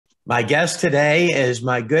My guest today is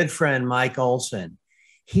my good friend, Mike Olson.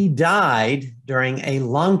 He died during a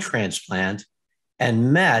lung transplant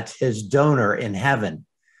and met his donor in heaven.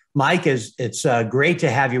 Mike, it's great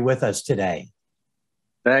to have you with us today.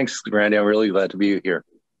 Thanks, Randy. I'm really glad to be here.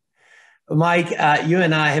 Mike, you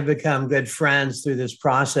and I have become good friends through this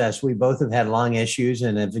process. We both have had lung issues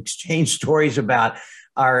and have exchanged stories about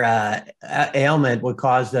our ailment, what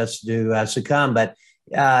caused us to succumb. But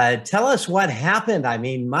tell us what happened. I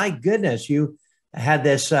mean, my goodness, you had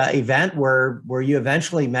this event where you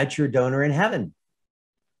eventually met your donor in heaven.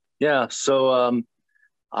 Yeah,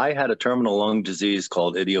 I had a terminal lung disease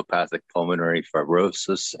called idiopathic pulmonary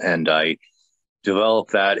fibrosis, and I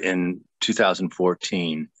developed that in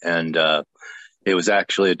 2014. And it was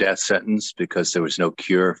actually a death sentence because there was no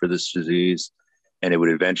cure for this disease, and it would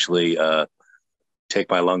eventually take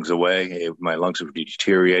my lungs away. My lungs would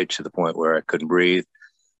deteriorate to the point where I couldn't breathe.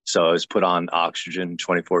 So I was put on oxygen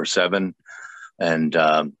 24/7. And,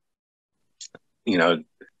 you know,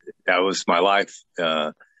 that was my life.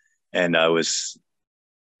 And I was,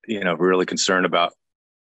 really concerned about,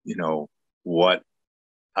 what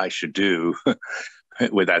I should do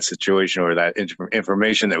with that situation or that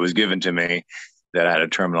information that was given to me that I had a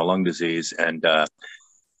terminal lung disease. And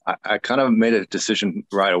I kind of made a decision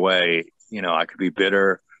right away. I could be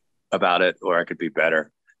bitter about it, or I could be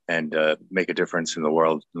better and make a difference in the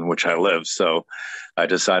world in which I live. So I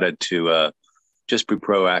decided to just be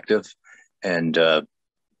proactive and to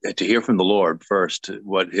hear from the Lord first,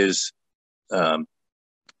 what his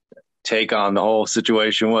take on the whole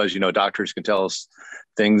situation was. Doctors can tell us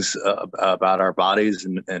things about our bodies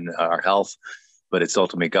and our health, but it's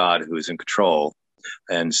ultimately God who is in control.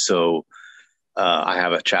 And so I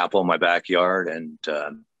have a chapel in my backyard, and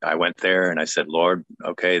I went there and I said, Lord,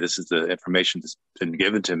 okay, this is the information that's been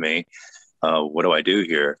given to me. What do I do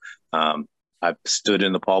here? I've stood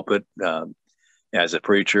in the pulpit as a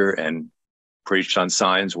preacher and preached on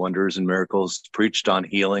signs, wonders, and miracles, preached on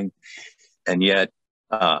healing. And yet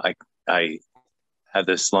I had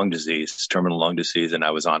this lung disease, terminal lung disease, and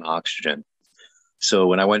I was on oxygen. So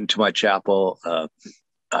when I went into my chapel,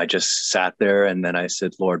 I just sat there, and then I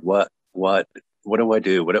said, Lord, what do I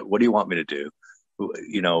do? What do you want me to do?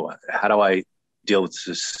 How do I deal with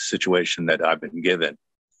this situation that I've been given?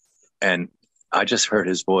 And I just heard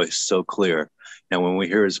his voice so clear. And when we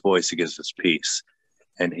hear his voice, he gives us peace.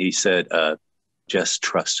 And he said, just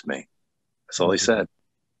trust me. That's all he said.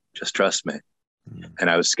 Just trust me. And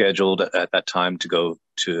I was scheduled at that time to go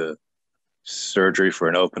to surgery for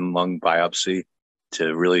an open lung biopsy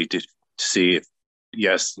to really see if,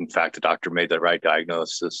 yes, in fact, the doctor made the right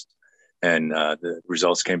diagnosis. And the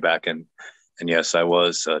results came back, and yes, I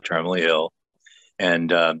was terminally ill.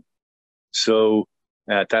 And so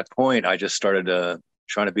at that point, I just started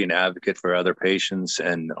trying to be an advocate for other patients,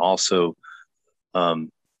 and also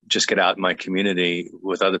just get out in my community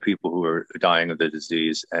with other people who are dying of the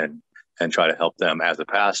disease, and try to help them. As a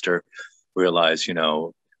pastor, realize,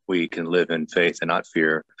 we can live in faith and not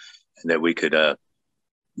fear, and that we could,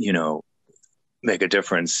 make a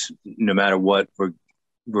difference no matter what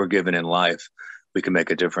we're given in life. We can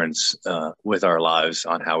make a difference with our lives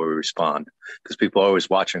on how we respond, because people are always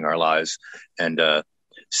watching our lives and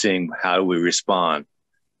seeing how we respond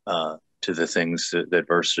to the things, the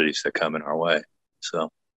adversities that come in our way.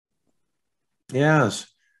 So, Yes.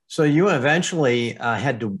 So you eventually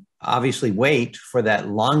had to obviously wait for that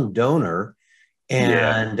lung donor,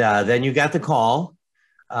 yeah. and then you got the call.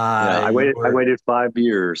 Yeah, I You waited. I were waited 5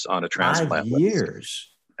 years on a five transplant list, years.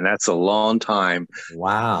 and that's a long time.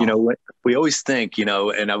 Wow. We always think, and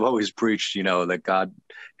I've always preached, that God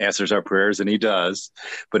answers our prayers, and He does,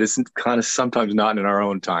 but it's kind of sometimes not in our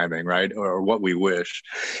own timing, right, or what we wish.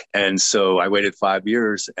 And so I waited 5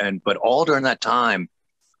 years, but all during that time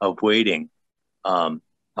of waiting on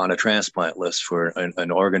a transplant list for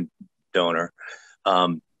an organ donor.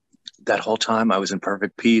 That whole time I was in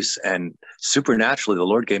perfect peace, and supernaturally the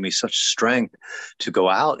Lord gave me such strength to go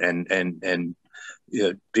out and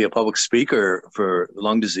be a public speaker for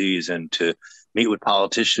lung disease, and to meet with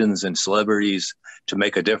politicians and celebrities to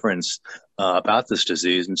make a difference about this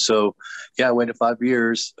disease. And so, yeah, I waited 5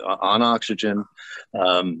 years on oxygen,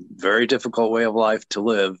 very difficult way of life to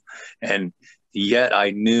live. And yet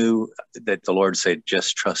I knew that the Lord said,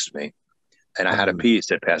 just trust me. And I had a peace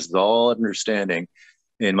that passes all understanding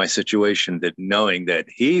in my situation, that knowing that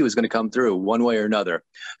He was going to come through one way or another.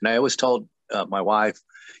 And I always told my wife,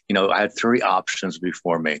 I had three options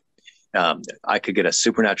before me. I could get a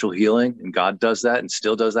supernatural healing, and God does that and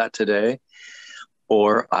still does that today,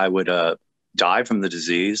 or I would die from the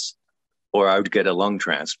disease, or I would get a lung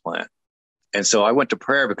transplant. And so I went to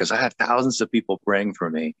prayer because I had thousands of people praying for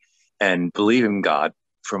me. and believe in God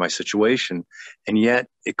for my situation. And yet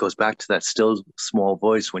it goes back to that still small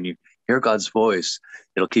voice. When you hear God's voice,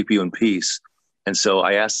 it'll keep you in peace. And so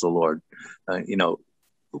I asked the Lord,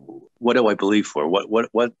 what do I believe for?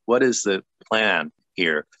 What is the plan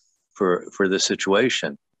here for this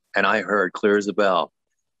situation? And I heard clear as a bell,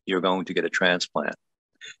 you're going to get a transplant.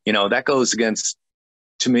 That goes against,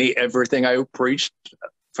 to me, everything I preached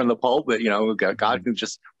from the pulpit. God can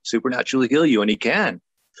just supernaturally heal you, and he can.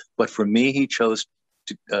 But for me, he chose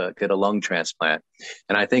to get a lung transplant.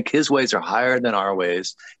 And I think his ways are higher than our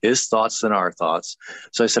ways, his thoughts than our thoughts.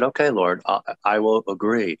 So I said, okay, Lord, I will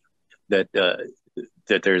agree that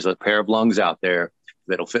there's a pair of lungs out there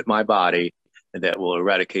that'll fit my body and that will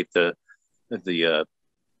eradicate the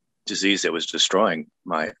disease that was destroying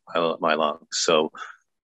my lungs. So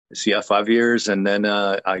 5 years, and then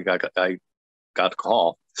I got a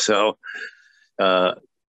call. So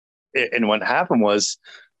and what happened was,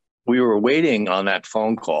 we were waiting on that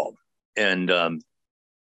phone call. And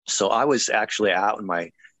so I was actually out in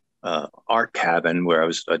my art cabin where I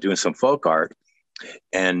was doing some folk art.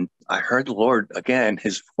 And I heard the Lord, again,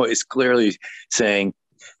 his voice clearly saying,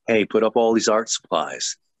 hey, put up all these art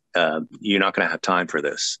supplies. You're not going to have time for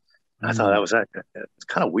this. I thought that was it's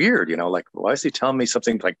kind of weird, like, why is he telling me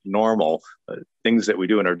something like normal, things that we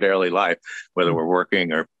do in our daily life, whether we're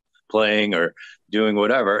working or playing or doing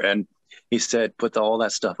whatever. And he said, put all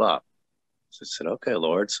that stuff up. So I said, okay,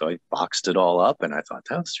 Lord. So I boxed it all up, and I thought,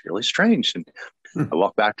 that's really strange. And I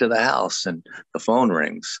walked back to the house, and the phone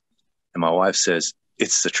rings, and my wife says,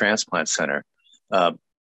 it's the transplant center. The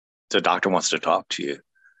doctor wants to talk to you.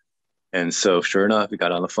 And so sure enough, we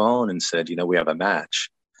got on the phone and said, we have a match.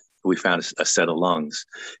 We found a set of lungs,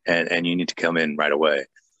 and you need to come in right away.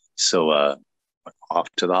 So off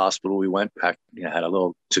to the hospital we went, packed, had a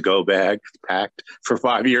little to-go bag packed. For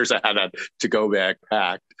 5 years, I had a to-go bag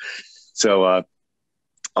packed. So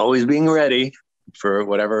always being ready for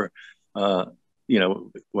whatever,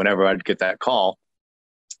 whenever I'd get that call.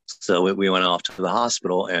 So we went off to the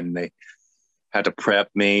hospital, and they had to prep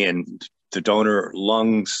me, and the donor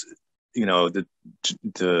lungs,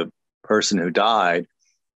 the person who died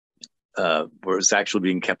was actually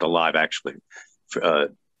being kept alive,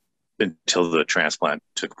 until the transplant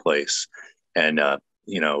took place. And,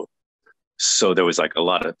 so there was like a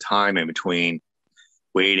lot of time in between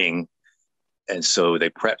waiting. And so they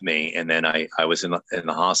prepped me, and then I was in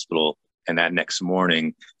the hospital, and that next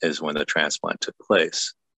morning is when the transplant took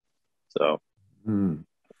place. So,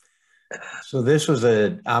 so this was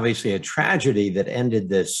obviously a tragedy that ended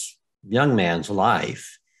this young man's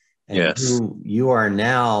life, and yes, you are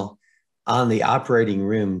now on the operating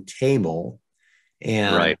room table,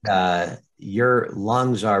 and right. Your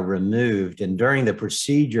lungs are removed. And during the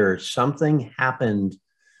procedure, something happened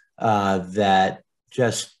that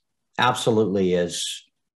just absolutely is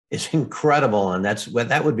incredible, and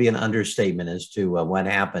that would be an understatement as to what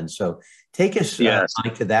happened. So take us Yes.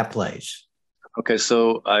 Mike, to that place. Okay,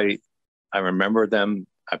 so I remember them.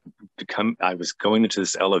 I was going into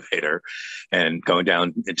this elevator and going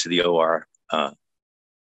down into the OR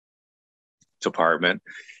department,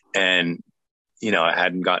 and I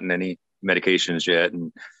hadn't gotten any medications yet,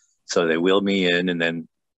 and so they wheeled me in and then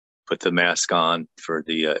put the mask on for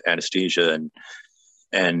the anesthesia,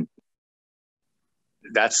 and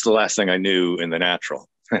that's the last thing I knew in the natural.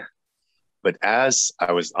 But as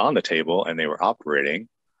I was on the table and they were operating,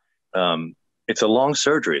 it's a long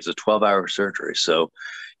surgery. It's a 12-hour surgery. So,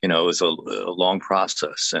 it was a long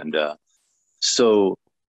process. And so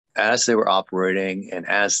as they were operating, and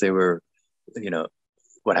as they were,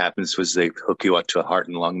 what happens was they hook you up to a heart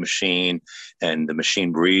and lung machine, and the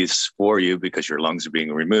machine breathes for you because your lungs are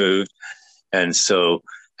being removed. And so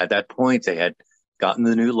at that point, they had gotten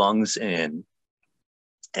the new lungs in,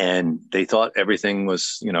 and they thought everything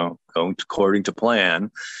was, going according to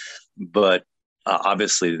plan. But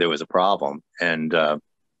obviously there was a problem. And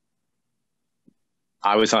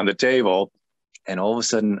I was on the table, and all of a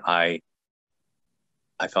sudden I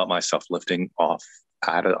felt myself lifting off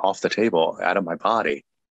the table, out of my body.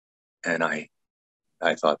 And I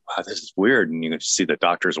thought, wow, this is weird. And you can see the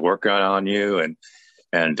doctors working on you.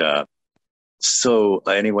 And so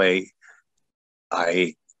anyway,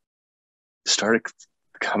 I started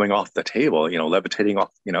coming off the table, levitating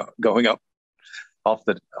off, going up off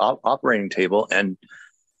the operating table. And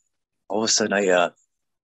all of a sudden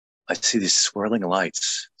I see these swirling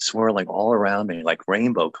lights swirling all around me, like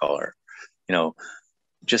rainbow color,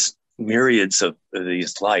 just myriads of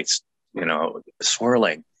these lights,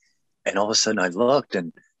 swirling. And all of a sudden I looked,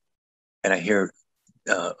 and I hear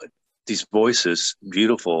these voices,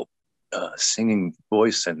 beautiful singing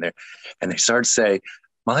voice in there. And they started to say,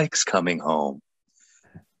 Mike's coming home.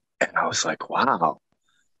 And I was like, wow,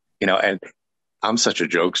 and I'm such a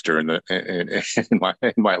jokester in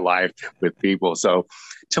my life with people. So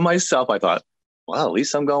to myself, I thought, well, at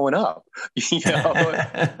least I'm going up. you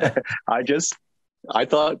know, I just I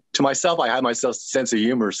thought to myself, I had my sense of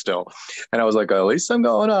humor still, and I was like, at least I'm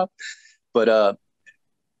going up. But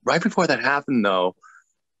right before that happened, though,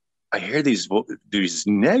 I hear these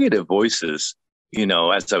negative voices,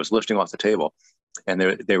 as I was lifting off the table, and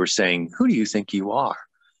they were saying, "Who do you think you are?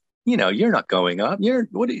 You're not going up.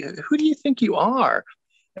 Who do you think you are?"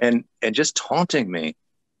 And just taunting me.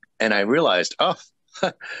 And I realized, oh,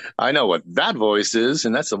 I know what that voice is,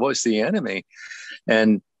 and that's the voice of the enemy.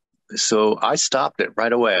 And so I stopped it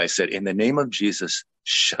right away. I said, in the name of Jesus,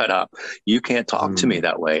 shut up. You can't talk to me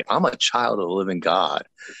that way. I'm a child of the living God.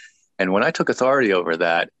 And when I took authority over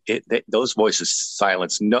that, those voices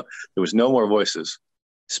silenced. No, there was no more voices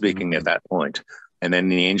speaking at that point. And then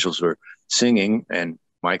the angels were singing, and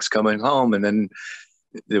Mike's coming home. And then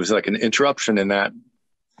there was like an interruption in that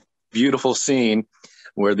beautiful scene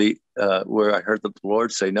where where I heard the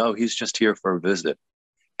Lord say, "No, he's just here for a visit."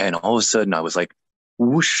 And all of a sudden, I was like,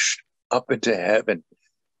 whoosh, up into heaven.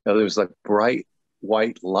 There was like bright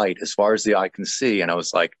white light as far as the eye can see, and I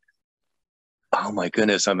was like, "Oh my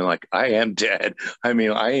goodness!" I mean, like, I am dead. I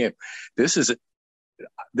mean, I am. This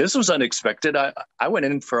was unexpected. I went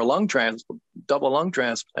in for a double lung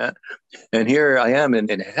transplant, and here I am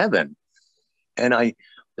in heaven. And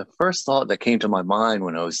the first thought that came to my mind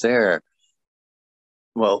when I was there,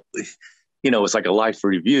 well, it was like a life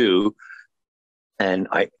review. And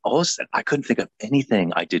I couldn't think of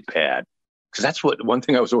anything I did bad, because that's one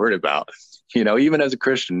thing I was worried about, even as a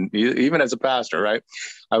Christian, even as a pastor, right?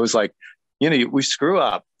 I was like, we screw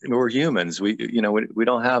up. We're humans. We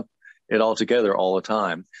don't have it all together all the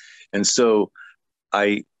time. And so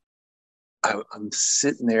I'm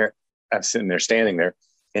standing there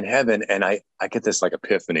in heaven, and I get this like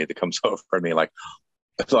epiphany that comes over me. Like,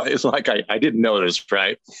 it's like I didn't know this,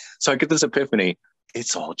 right? So I get this epiphany.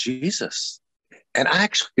 It's all Jesus. And I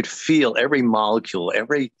actually could feel every molecule,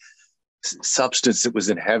 every substance that was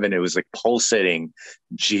in heaven. It was like pulsating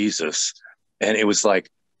Jesus. And it was like,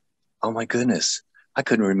 oh my goodness, I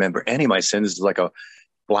couldn't remember any of my sins. It was like a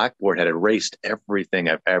blackboard had erased everything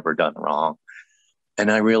I've ever done wrong.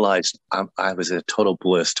 And I realized I was in total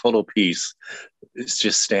bliss, total peace. It's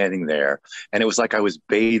just standing there. And it was like I was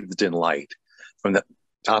bathed in light from the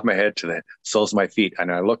top of my head to the soles of my feet.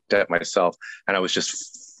 And I looked at myself, and I was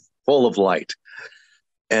just full of light.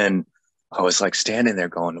 And I was like standing there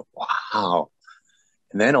going, wow.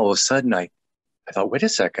 And then all of a sudden I thought, wait a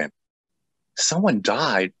second, someone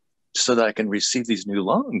died so that I can receive these new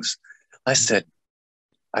lungs. I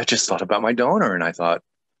just thought about my donor, and I thought,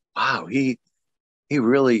 wow, he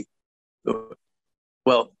really,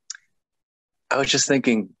 well, I was just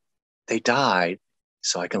thinking, they died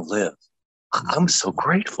so I can live. I'm so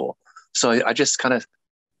grateful. So I just kind of,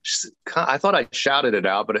 I thought I shouted it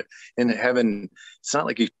out, but in heaven, it's not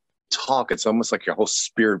like you talk. It's almost like your whole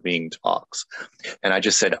spirit being talks. And I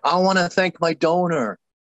just said, I want to thank my donor.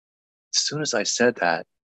 As soon as I said that,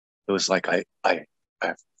 it was like I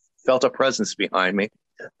felt a presence behind me,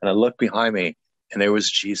 and I looked behind me, and there was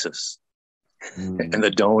Jesus and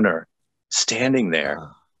the donor standing there.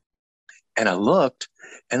 And I looked,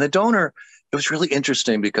 and the donor, it was really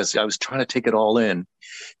interesting because I was trying to take it all in.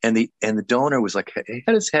 And the donor was like, he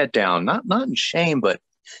had his head down, not in shame, but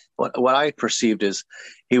what I perceived is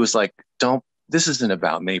he was like, this isn't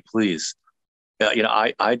about me, please.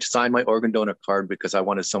 I signed my organ donor card because I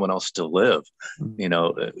wanted someone else to live,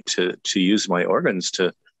 to use my organs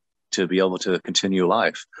to be able to continue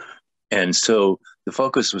life. And so the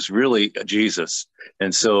focus was really Jesus.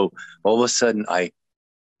 And so all of a sudden I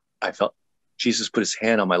felt Jesus put his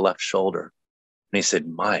hand on my left shoulder, and he said,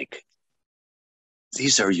 Mike,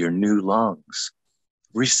 these are your new lungs.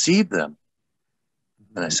 Receive them.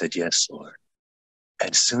 And I said, yes, Lord.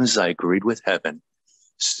 And as soon as I agreed with heaven,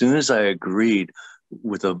 as soon as I agreed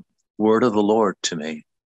with the word of the Lord to me,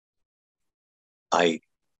 it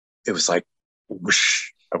was like,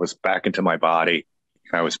 whoosh, I was back into my body.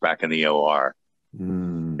 I was back in the OR.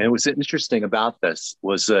 And what's interesting about this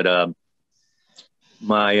was that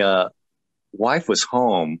my wife was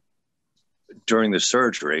home during the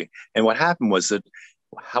surgery. And what happened was that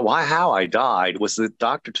how I died was the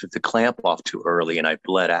doctor took the clamp off too early, and I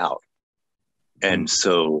bled out. And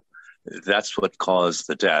so that's what caused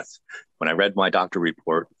the death. When I read my doctor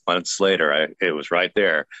report months later, it was right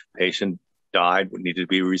there. Patient died, needed to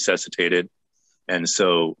be resuscitated. And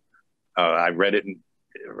so I read it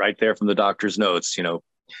right there from the doctor's notes.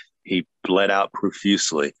 He bled out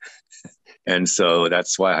profusely. And so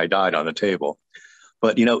that's why I died on the table.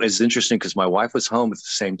 But, it's interesting because my wife was home at the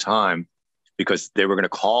same time because they were going to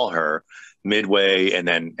call her midway and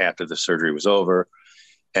then after the surgery was over.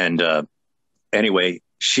 And anyway,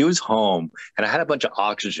 she was home and I had a bunch of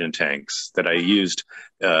oxygen tanks that I used,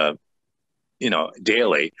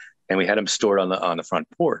 daily. And we had them stored on the front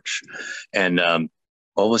porch. And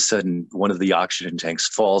all of a sudden, one of the oxygen tanks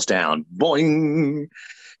falls down, boing.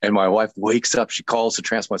 And my wife wakes up. She calls the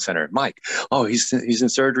transplant center. Mike, oh, he's in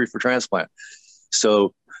surgery for transplant.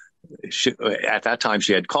 So at that time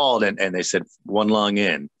she had called and they said one lung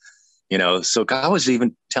in, so God was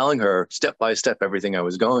even telling her step by step everything I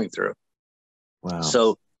was going through. Wow.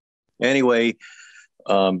 So anyway,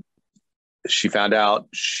 she found out.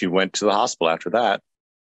 She went to the hospital after that,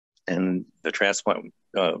 and the transplant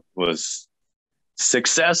was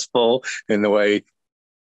successful in the way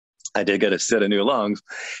I did get a set of new lungs.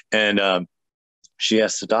 And she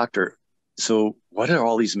asked the doctor, so what are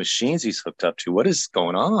all these machines he's hooked up to? What is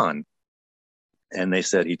going on? And they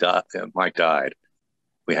said he died. Mike died.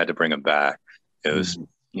 We had to bring him back. It was,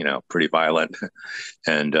 pretty violent,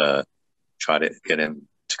 and try to get him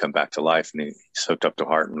to come back to life. And he's hooked up to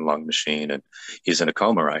heart and lung machine, and he's in a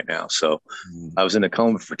coma right now. So I was in a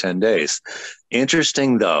coma for 10 days.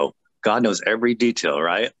 Interesting though, God knows every detail,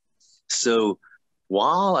 right? So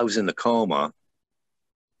while I was in the coma,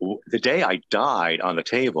 the day I died on the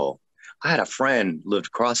table, I had a friend lived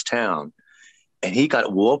across town, and he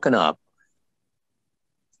got woken up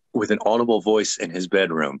with an audible voice in his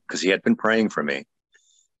bedroom because he had been praying for me.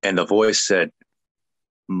 And the voice said,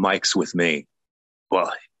 Mike's with me.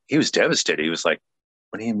 Well, he was devastated. He was like,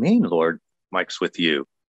 what do you mean, Lord, Mike's with you?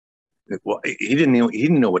 Well, he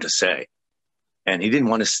didn't know what to say. And he didn't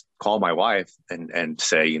want to call my wife and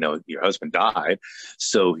say, your husband died.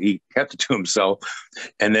 So he kept it to himself.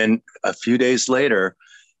 And then a few days later,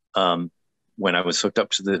 when I was hooked up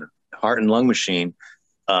to the heart and lung machine,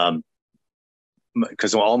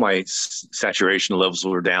 because all my saturation levels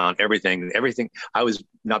were down, everything, I was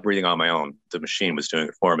not breathing on my own. The machine was doing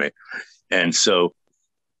it for me. And so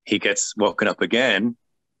he gets woken up again,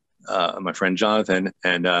 my friend Jonathan,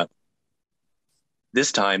 and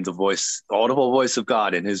this time the audible voice of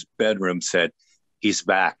God in his bedroom said, he's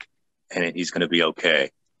back and he's going to be okay.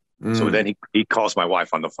 So then he calls my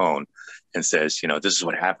wife on the phone and says, this is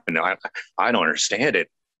what happened. I don't understand it.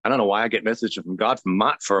 I don't know why I get messages from God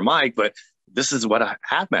for Mike, but this is what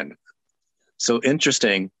happened. So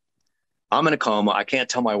interesting. I'm in a coma. I can't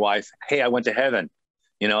tell my wife, hey, I went to heaven.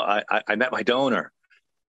 I met my donor.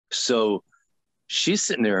 So she's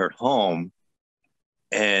sitting there at home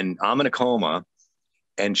and I'm in a coma,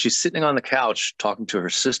 and she's sitting on the couch talking to her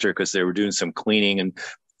sister because they were doing some cleaning and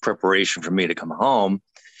preparation for me to come home.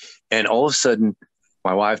 And all of a sudden,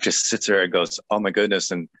 my wife just sits there and goes, oh my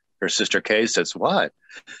goodness. And her sister Kay says, what?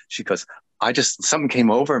 She goes, something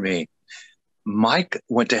came over me. Mike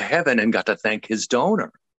went to heaven and got to thank his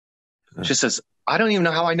donor. She says, I don't even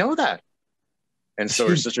know how I know that. And so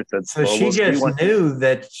her sister said, so she just knew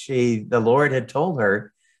that the Lord had told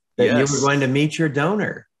her that you were going to meet your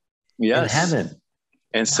donor in heaven.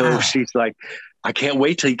 And so she's like, I can't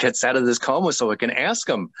wait till he gets out of this coma so I can ask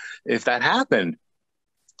him if that happened.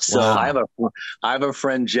 So I have a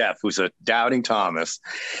friend, Jeff, who's a doubting Thomas,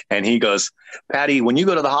 and he goes, Patty, when you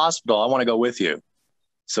go to the hospital, I want to go with you.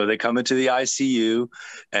 So they come into the ICU,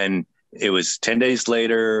 and it was 10 days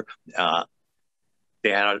later. They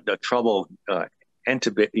had a trouble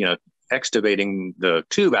extubating the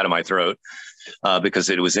tube out of my throat because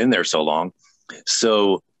it was in there so long.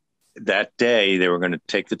 So that day they were going to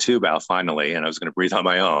take the tube out finally, and I was going to breathe on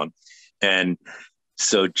my own. And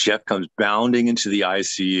so Jeff comes bounding into the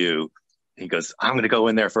ICU. He goes, I'm going to go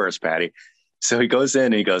in there first, Patty. So he goes in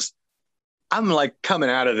and he goes, I'm like coming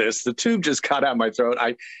out of this. The tube just got out of my throat.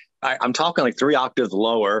 I'm talking like 3 octaves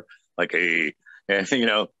lower, like, hey, and,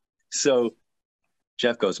 so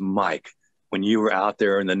Jeff goes, Mike, when you were out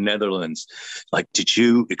there in the Netherlands, like, did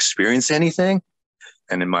you experience anything?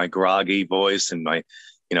 And in my groggy voice and my,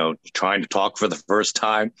 trying to talk for the first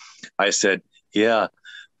time, I said, yeah,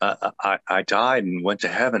 I died and went to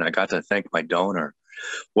heaven. I got to thank my donor.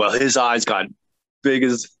 Well, his eyes got big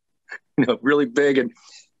as, really big, and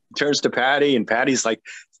turns to Patty, and Patty's like,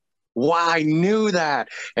 wow, I knew that.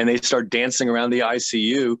 And they start dancing around the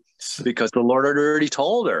ICU because the Lord had already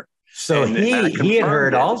told her. So he had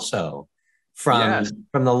heard also from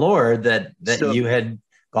the Lord that you had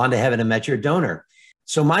gone to heaven and met your donor.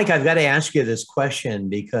 So Mike, I've got to ask you this question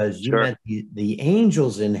because you met the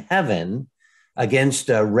angels in heaven against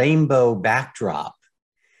a rainbow backdrop.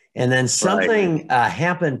 And then something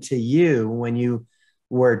happened to you when you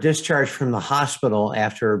were discharged from the hospital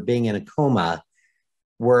after being in a coma,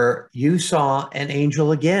 where you saw an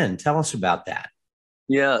angel again. Tell us about that.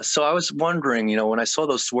 Yeah. So I was wondering, when I saw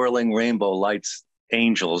those swirling rainbow lights,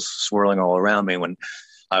 angels swirling all around me when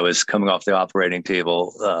I was coming off the operating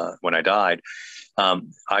table when I died.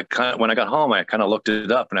 When I got home, I kind of looked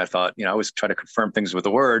it up and I thought, I always try to confirm things with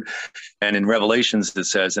the word. And in Revelations, it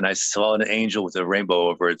says, and I saw an angel with a rainbow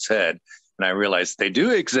over its head. And I realized they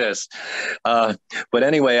do exist. But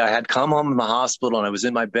anyway, I had come home from the hospital and I was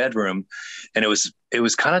in my bedroom, and it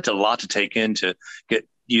was kind of a lot to take in to get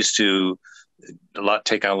used to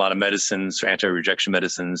take out a lot of medicines, anti-rejection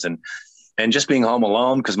medicines, and just being home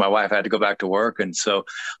alone because my wife had to go back to work. And so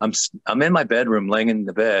I'm in my bedroom laying in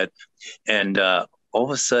the bed, and all of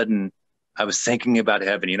a sudden I was thinking about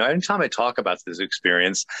heaven. Anytime I talk about this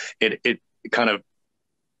experience, it kind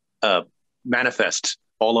of manifests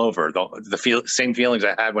all over. The same feelings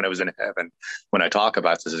I had when I was in heaven when I talk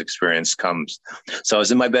about this experience comes. So I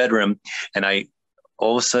was in my bedroom, and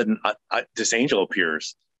all of a sudden this angel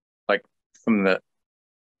appears, like from the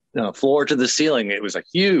floor to the ceiling. It was a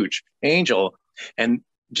huge angel and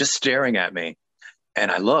just staring at me.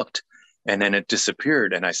 And I looked, and then it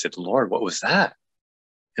disappeared. And I said, Lord, what was that?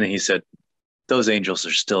 And he said, those angels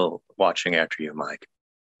are still watching after you, Mike.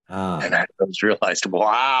 And I just realized,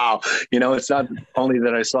 wow, it's not only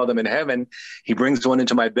that I saw them in heaven. He brings one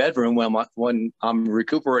into my bedroom when I'm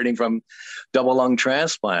recuperating from double lung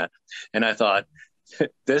transplant. And I thought,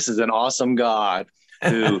 this is an awesome God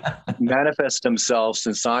who manifests themselves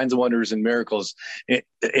in signs, wonders, and miracles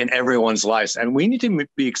in everyone's lives. And we need to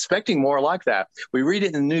be expecting more like that. We read it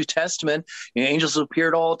in the New Testament. Angels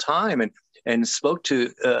appeared all the time and spoke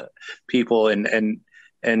to people and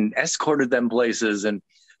escorted them places. And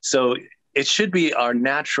so it should be our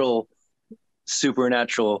natural,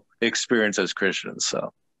 supernatural experience as Christians.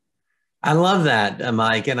 So I love that,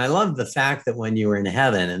 Mike. And I love the fact that when you were in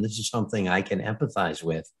heaven, and this is something I can empathize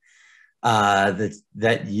with,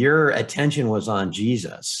 that your attention was on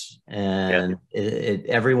Jesus, and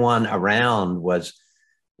everyone around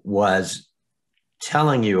was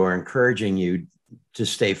telling you or encouraging you to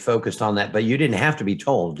stay focused on that. But you didn't have to be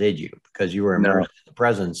told, did you? Because you were immersed in the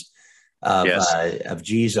presence of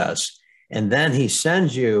Jesus. And then he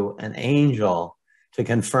sends you an angel to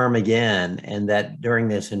confirm again, and that during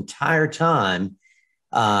this entire time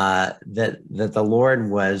that the Lord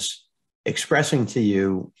was expressing to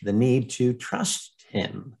you the need to trust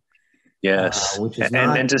him. Yes. Which is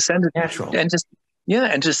not and to send it natural.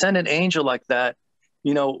 And to send an angel like that,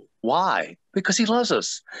 why? Because he loves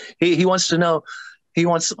us. He wants to know, he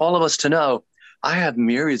wants all of us to know, I have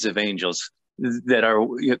myriads of angels that are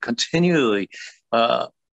continually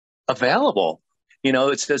available.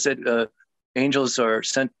 It says that angels are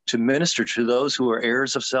sent to minister to those who are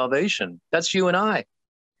heirs of salvation. That's you and I.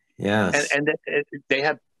 Yes. And they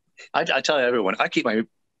have, I tell everyone, I keep my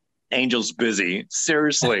angels busy.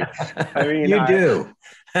 Seriously. I mean, you do.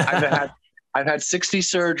 I've had 60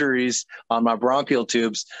 surgeries on my bronchial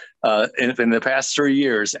tubes in the past 3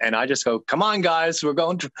 years, and I just go, "Come on, guys, we're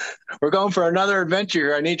going for another adventure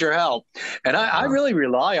here. I need your help." And I really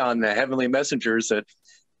rely on the heavenly messengers that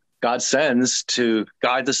God sends to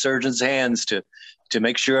guide the surgeon's hands to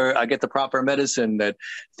make sure I get the proper medicine, that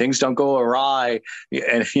things don't go awry,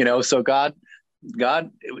 and so God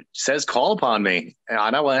says, "Call upon me, and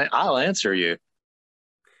I'll answer you."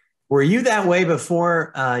 Were you that way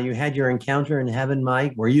before you had your encounter in heaven,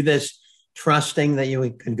 Mike? Were you this trusting that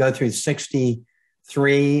you could go through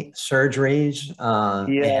 63 surgeries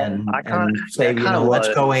and say,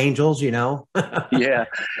 let's go angels, Yeah.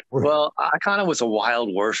 Well, I kind of was a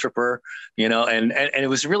wild worshiper, and it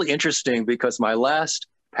was really interesting because my last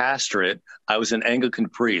pastorate, I was an Anglican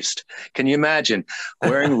priest. Can you imagine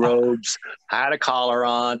wearing robes, had a collar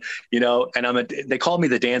on, and they called me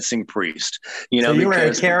the dancing priest, so you were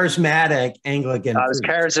a charismatic Anglican I was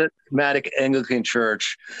charismatic Anglican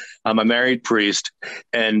church. I'm a married priest.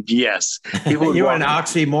 And yes, people you were an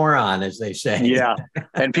oxymoron, as they say. Yeah.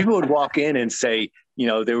 And people would walk in and say,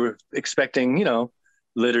 they were expecting,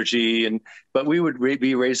 liturgy, but we would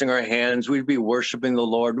be raising our hands, we'd be worshiping the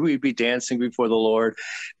Lord, we'd be dancing before the Lord.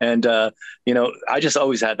 And I just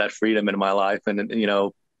always had that freedom in my life. And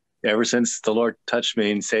ever since the Lord touched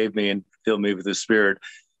me and saved me and filled me with the Spirit,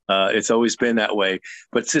 it's always been that way.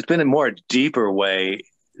 But it's been a more deeper way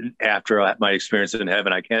after my experience in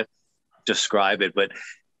heaven. I can't describe it, but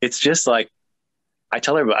it's just like I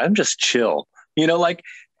tell everybody, I'm just chill,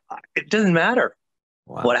 it doesn't matter.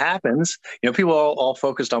 Wow. What happens, people are all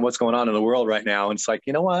focused on what's going on in the world right now. And it's like,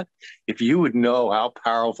 you know what, if you would know how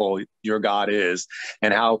powerful your God is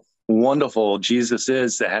and how wonderful Jesus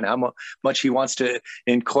is and how much he wants to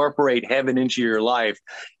incorporate heaven into your life.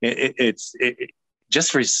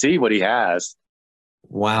 Just receive what he has.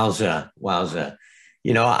 Wowza, wowza.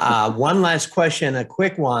 One last question, a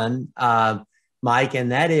quick one, Mike,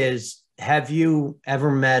 and that is, have you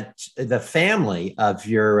ever met the family of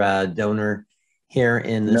your donor here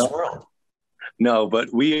in this world? No,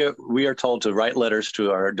 but we are told to write letters to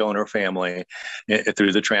our donor family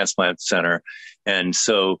through the Transplant Center. And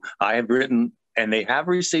so I have written, and they have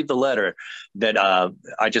received the letter that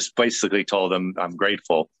I just basically told them I'm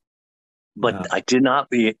grateful. But I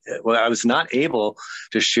was not able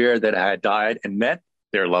to share that I had died and met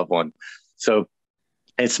their loved one. So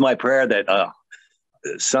it's my prayer that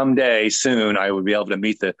someday soon I would be able to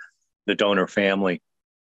meet the donor family.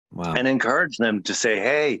 Wow. And encourage them to say,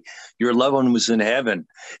 hey, your loved one was in heaven.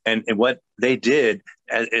 And what they did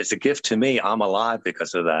as a gift to me, I'm alive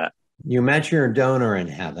because of that. You met your donor in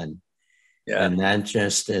heaven. Yeah. And that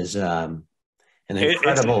just is an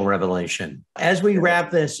incredible revelation. As we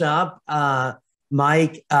wrap this up,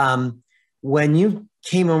 Mike, when you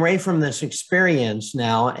came away from this experience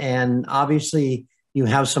now, and obviously you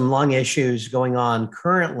have some lung issues going on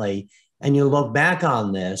currently, and you look back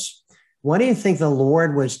on this, what do you think the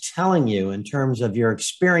Lord was telling you in terms of your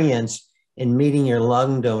experience in meeting your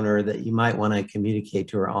lung donor that you might want to communicate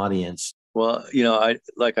to our audience? Well, I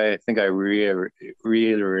think I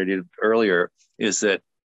reiterated earlier, is that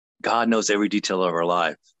God knows every detail of our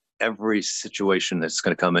life, every situation that's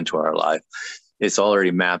going to come into our life. It's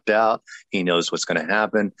already mapped out. He knows what's going to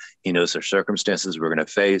happen. He knows the circumstances we're going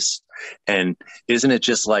to face. And isn't it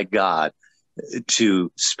just like God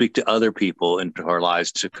to speak to other people into our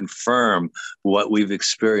lives to confirm what we've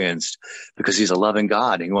experienced, because he's a loving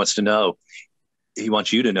God. And he wants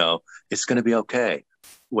you to know it's going to be okay.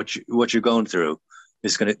 What you're going through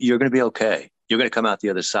you're going to be okay. You're going to come out the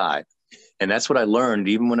other side. And that's what I learned,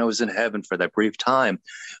 even when I was in heaven for that brief time.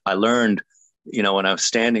 I learned, when I was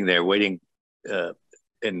standing there waiting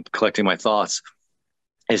and collecting my thoughts,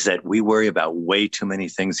 is that we worry about way too many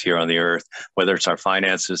things here on the earth, whether it's our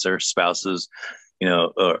finances or spouses,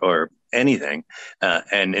 or anything.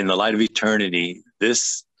 And in the light of eternity,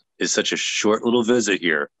 this is such a short little visit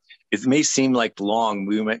here. It may seem like long.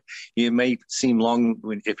 It may seem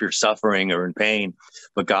long if you're suffering or in pain,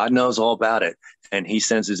 but God knows all about it, and he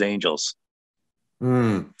sends his angels.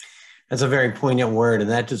 That's a very poignant word,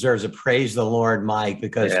 and that deserves a praise the Lord, Mike,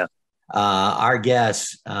 because our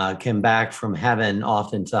guests come back from heaven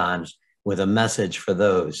oftentimes with a message for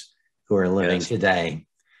those who are living today.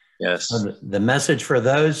 Yes. So the message for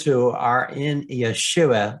those who are in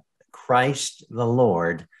Yeshua, Christ the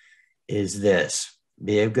Lord, is this: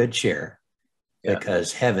 be of good cheer,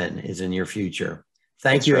 because heaven is in your future.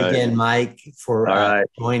 Thank you again, Mike, for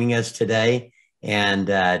joining us today. And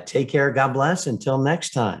take care. God bless. Until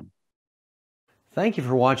next time. Thank you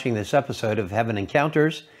for watching this episode of Heaven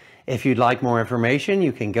Encounters. If you'd like more information,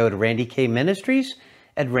 you can go to Randy K Ministries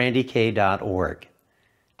at randyk.org.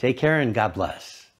 Take care and God bless.